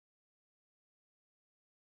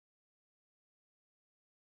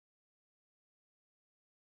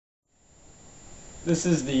This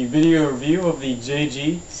is the video review of the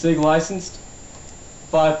JG SIG licensed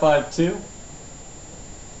 5.52.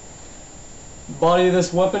 The body of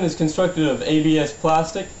this weapon is constructed of ABS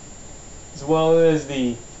plastic, as well as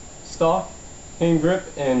the stock, hand grip,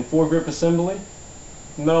 and foregrip assembly.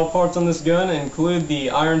 The metal parts on this gun include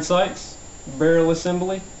the iron sights, barrel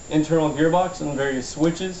assembly, internal gearbox, and various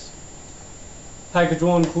switches. Package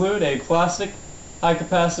will include a plastic,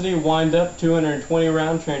 high-capacity, wind-up 220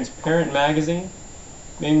 round transparent magazine,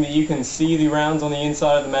 meaning that you can see the rounds on the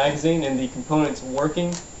inside of the magazine and the components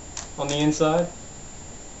working on the inside.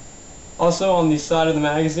 Also on the side of the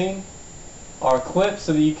magazine are clips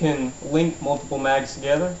so that you can link multiple mags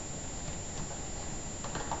together.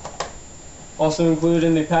 Also included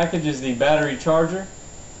in the package is the battery charger,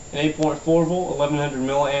 an 8.4 volt 1100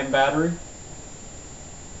 milliamp battery,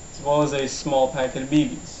 as well as a small packet of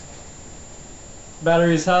BBs. The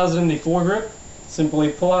battery is housed in the foregrip. Simply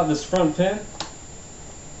pull out this front pin,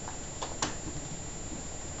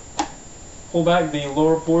 pull back the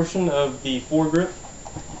lower portion of the foregrip.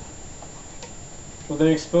 We'll then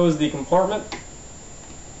expose the compartment,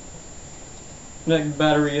 connect the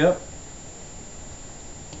battery up.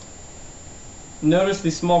 Notice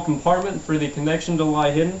the small compartment for the connection to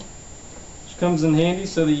lie hidden, which comes in handy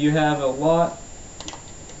so that you have a lot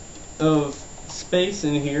of space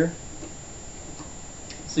in here,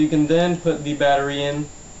 so you can then put the battery in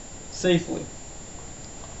safely.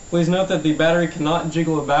 Please note that the battery cannot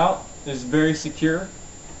jiggle about. It is very secure.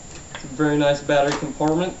 It's a very nice battery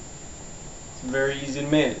compartment. It's very easy to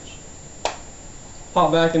manage.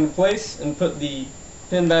 Pop back into place and put the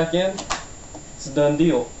pin back in. It's a done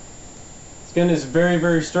deal. This gun is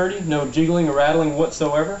very sturdy, no jiggling or rattling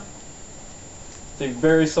whatsoever. It's a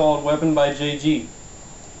very solid weapon by JG.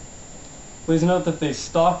 Please note that the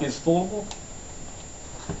stock is foldable,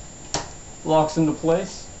 locks into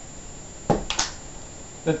place,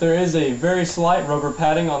 that there is a very slight rubber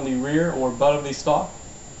padding on the rear or butt of the stock.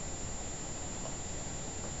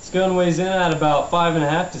 This gun weighs in at about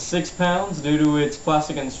 5.5 to 6 pounds due to its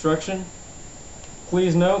plastic construction.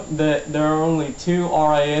 Please note that there are only 2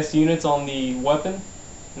 RIS units on the weapon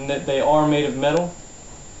and that they are made of metal.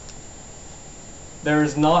 There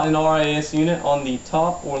is not an RIS unit on the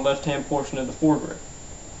top or left-hand portion of the foregrip.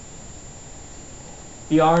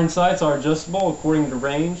 The iron sights are adjustable according to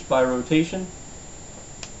range by rotation.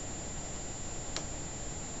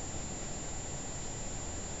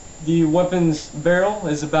 The weapon's barrel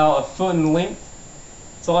is about 1 foot in length.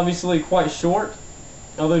 It's obviously quite short,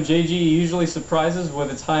 although JG usually surprises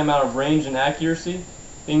with its high amount of range and accuracy,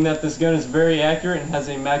 being that this gun is very accurate and has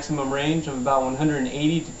a maximum range of about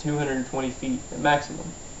 180 to 220 feet at maximum.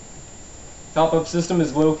 The top-up system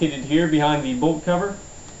is located here behind the bolt cover.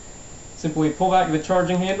 Simply pull back the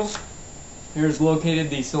charging handle. Here is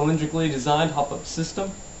located the cylindrically designed hop-up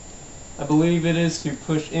system. I believe it is to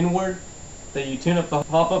push inward that you tune up the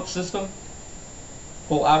hop-up system,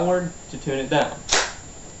 pull outward to tune it down.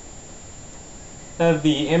 Have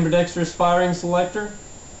the ambidextrous firing selector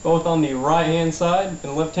both on the right hand side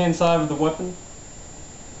and left hand side of the weapon.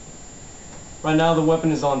 Right now the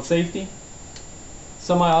weapon is on safety,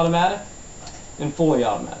 semi-automatic, and fully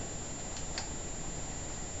automatic.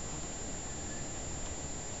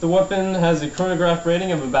 The weapon has a chronograph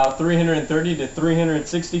rating of about 330 to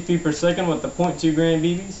 360 feet per second with the .2 gram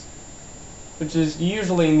BBs, which is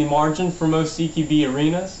usually in the margin for most CQB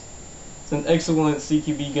arenas. It's an excellent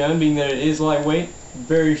CQB gun, being that it is lightweight,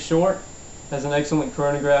 very short, has an excellent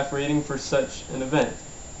chronograph rating for such an event.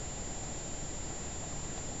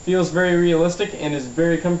 Feels very realistic and is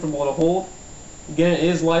very comfortable to hold. Again, it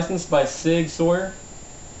is licensed by SIG Sawyer.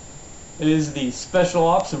 It is the Special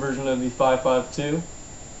Ops version of the 5.52.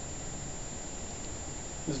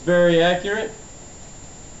 It's very accurate.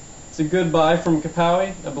 It's a good buy from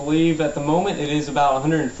Kapowie. I believe at the moment it is about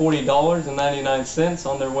 $140.99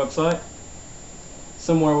 on their website.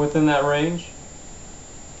 Somewhere within that range.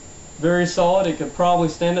 Very solid. It could probably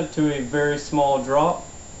stand up to a very small drop.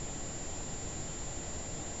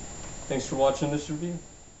 Thanks for watching this review.